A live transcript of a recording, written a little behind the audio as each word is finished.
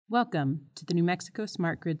Welcome to the New Mexico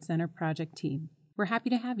Smart Grid Center project team. We're happy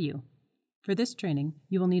to have you. For this training,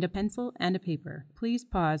 you will need a pencil and a paper. Please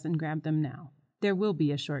pause and grab them now. There will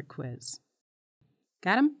be a short quiz.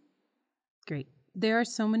 Got 'em? Great. There are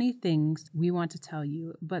so many things we want to tell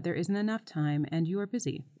you, but there isn't enough time and you are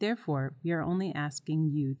busy. Therefore, we are only asking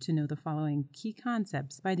you to know the following key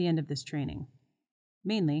concepts by the end of this training.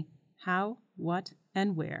 Mainly, how, what,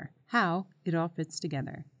 and where. How, it all fits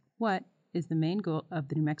together. What is the main goal of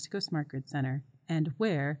the New Mexico Smart Grid Center, and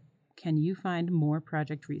where can you find more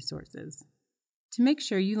project resources? To make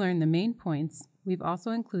sure you learn the main points, we've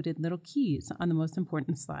also included little keys on the most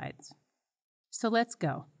important slides. So let's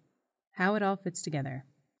go. How it all fits together.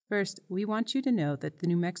 First, we want you to know that the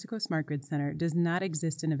New Mexico Smart Grid Center does not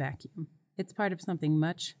exist in a vacuum. It's part of something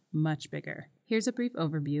much, much bigger. Here's a brief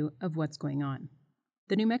overview of what's going on.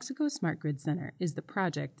 The New Mexico Smart Grid Center is the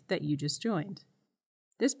project that you just joined.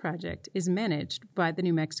 This project is managed by the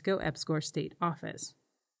New Mexico EPSCoR State Office.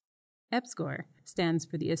 EPSCoR stands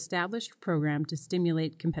for the Established Program to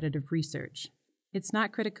Stimulate Competitive Research. It's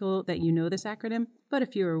not critical that you know this acronym, but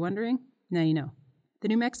if you were wondering, now you know. The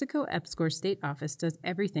New Mexico EPSCoR State Office does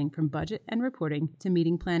everything from budget and reporting to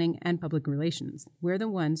meeting planning and public relations. We're the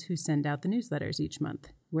ones who send out the newsletters each month.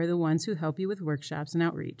 We're the ones who help you with workshops and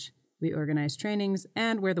outreach. We organize trainings,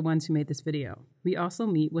 and we're the ones who made this video. We also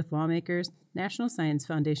meet with lawmakers, National Science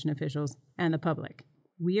Foundation officials, and the public.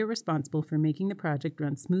 We are responsible for making the project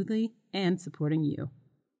run smoothly and supporting you.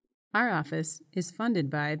 Our office is funded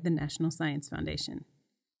by the National Science Foundation.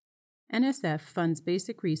 NSF funds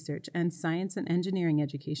basic research and science and engineering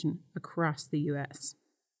education across the U.S.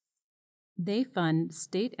 They fund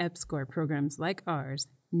state EPSCoR programs like ours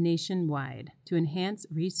nationwide to enhance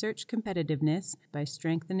research competitiveness by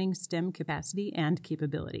strengthening STEM capacity and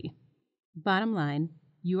capability. Bottom line,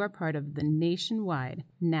 you are part of the nationwide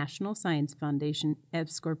National Science Foundation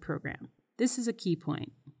EPSCoR program. This is a key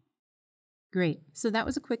point. Great, so that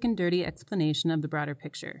was a quick and dirty explanation of the broader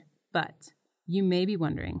picture. But you may be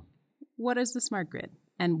wondering, what is the Smart Grid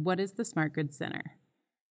and what is the Smart Grid Center?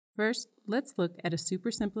 First, let's look at a super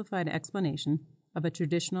simplified explanation of a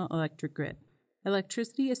traditional electric grid.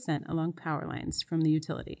 Electricity is sent along power lines from the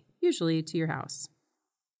utility, usually to your house.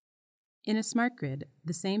 In a smart grid,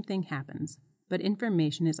 the same thing happens, but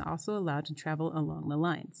information is also allowed to travel along the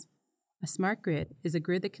lines. A smart grid is a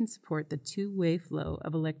grid that can support the two-way flow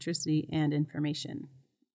of electricity and information.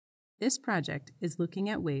 This project is looking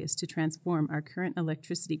at ways to transform our current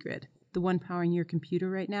electricity grid, the one powering your computer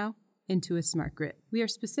right now, into a smart grid. We are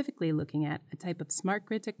specifically looking at a type of smart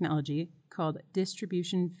grid technology called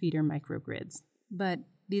distribution feeder microgrids. But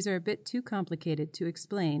these are a bit too complicated to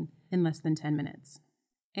explain in less than 10 minutes.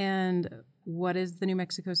 And what is the New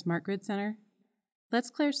Mexico Smart Grid Center? Let's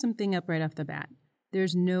clear something up right off the bat.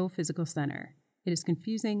 There's no physical center. It is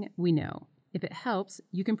confusing, we know. If it helps,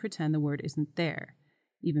 you can pretend the word isn't there.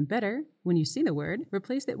 Even better, when you see the word,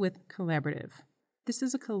 replace it with collaborative. This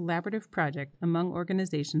is a collaborative project among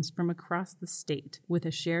organizations from across the state with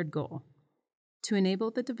a shared goal: to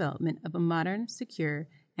enable the development of a modern, secure,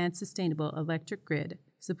 and sustainable electric grid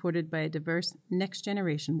supported by a diverse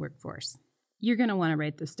next-generation workforce. You're going to want to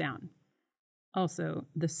write this down. Also,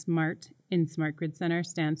 the SMART in Smart Grid Center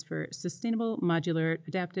stands for Sustainable, Modular,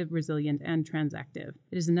 Adaptive, Resilient, and Transactive.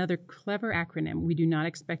 It is another clever acronym we do not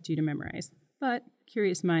expect you to memorize, but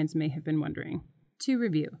curious minds may have been wondering. To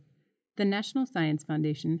review, the National Science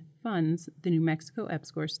Foundation funds the New Mexico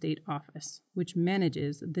EPSCoR State Office, which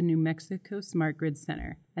manages the New Mexico Smart Grid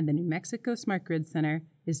Center, and the New Mexico Smart Grid Center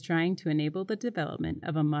is trying to enable the development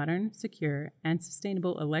of a modern, secure, and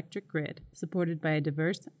sustainable electric grid supported by a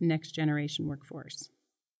diverse next-generation workforce.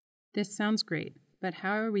 This sounds great, but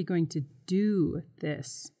how are we going to do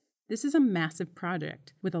this? This is a massive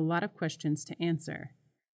project with a lot of questions to answer.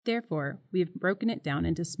 Therefore, we have broken it down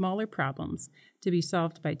into smaller problems to be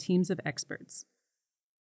solved by teams of experts.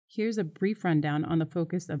 Here's a brief rundown on the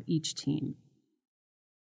focus of each team.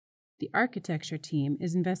 The architecture team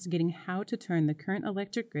is investigating how to turn the current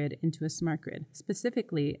electric grid into a smart grid,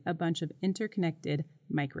 specifically a bunch of interconnected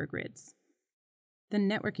microgrids. The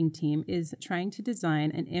networking team is trying to design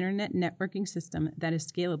an internet networking system that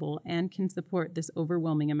is scalable and can support this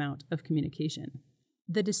overwhelming amount of communication.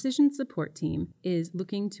 The decision support team is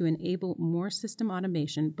looking to enable more system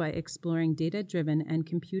automation by exploring data-driven and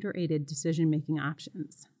computer-aided decision-making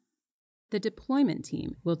options. The deployment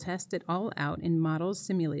team will test it all out in models,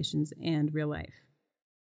 simulations, and real life.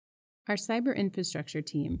 Our cyber infrastructure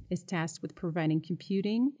team is tasked with providing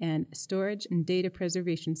computing and storage and data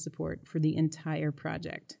preservation support for the entire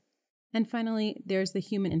project. And finally, there's the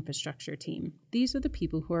human infrastructure team. These are the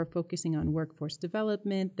people who are focusing on workforce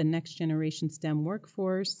development, the next generation STEM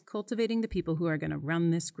workforce, cultivating the people who are going to run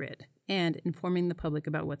this grid, and informing the public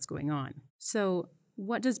about what's going on. So,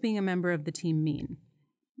 what does being a member of the team mean?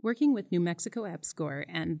 Working with New Mexico EPSCoR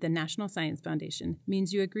and the National Science Foundation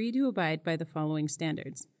means you agree to abide by the following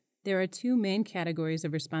standards. There are 2 main categories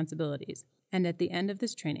of responsibilities, and at the end of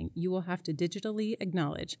this training, you will have to digitally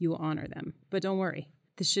acknowledge you will honor them. But don't worry.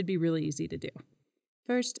 This should be really easy to do.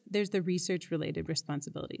 First, there's the research-related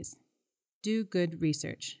responsibilities. Do good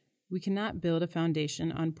research. We cannot build a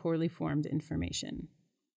foundation on poorly formed information.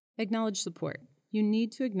 Acknowledge support. You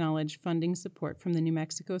need to acknowledge funding support from the New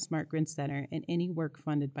Mexico Smart Grid Center and any work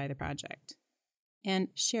funded by the project. And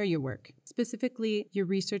share your work, specifically your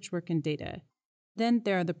research work and data. Then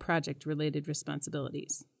there are the project-related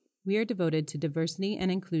responsibilities. We are devoted to diversity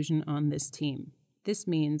and inclusion on this team. This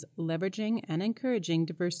means leveraging and encouraging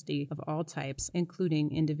diversity of all types,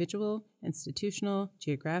 including individual, institutional,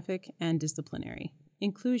 geographic, and disciplinary.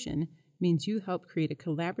 Inclusion means you help create a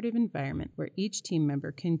collaborative environment where each team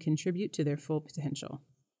member can contribute to their full potential.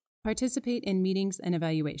 Participate in meetings and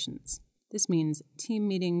evaluations. This means team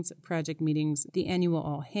meetings, project meetings, the annual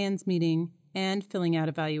all-hands meeting, and filling out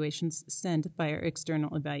evaluations sent by our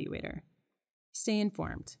external evaluator. Stay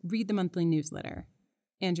informed. Read the monthly newsletter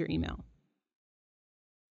and your email.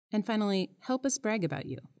 And finally, help us brag about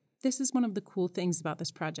you. This is one of the cool things about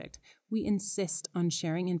this project. We insist on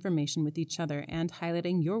sharing information with each other and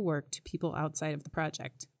highlighting your work to people outside of the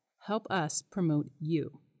project. Help us promote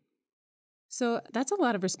you. So that's a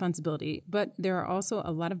lot of responsibility, but there are also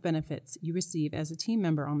a lot of benefits you receive as a team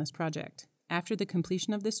member on this project. After the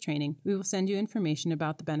completion of this training, we will send you information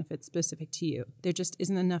about the benefits specific to you. There just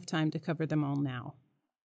isn't enough time to cover them all now.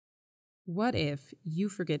 What if you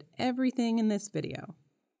forget everything in this video?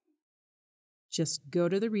 Just go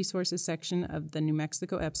to the resources section of the New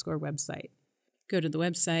Mexico EPSCoR website. Go to the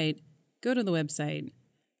website,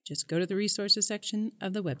 just go to the resources section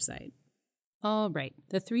of the website. All right,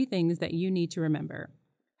 the 3 things that you need to remember.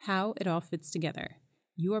 How it all fits together.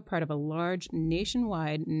 You are part of a large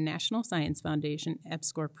nationwide National Science Foundation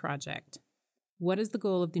EPSCoR project. What is the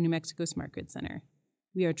goal of the New Mexico Smart Grid Center?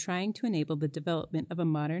 We are trying to enable the development of a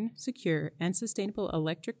modern, secure, and sustainable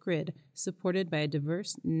electric grid supported by a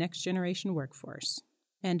diverse next-generation workforce.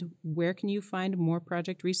 And where can you find more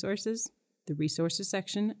project resources? The resources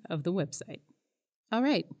section of the website. All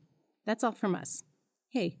right, that's all from us.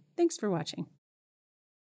 Hey, thanks for watching.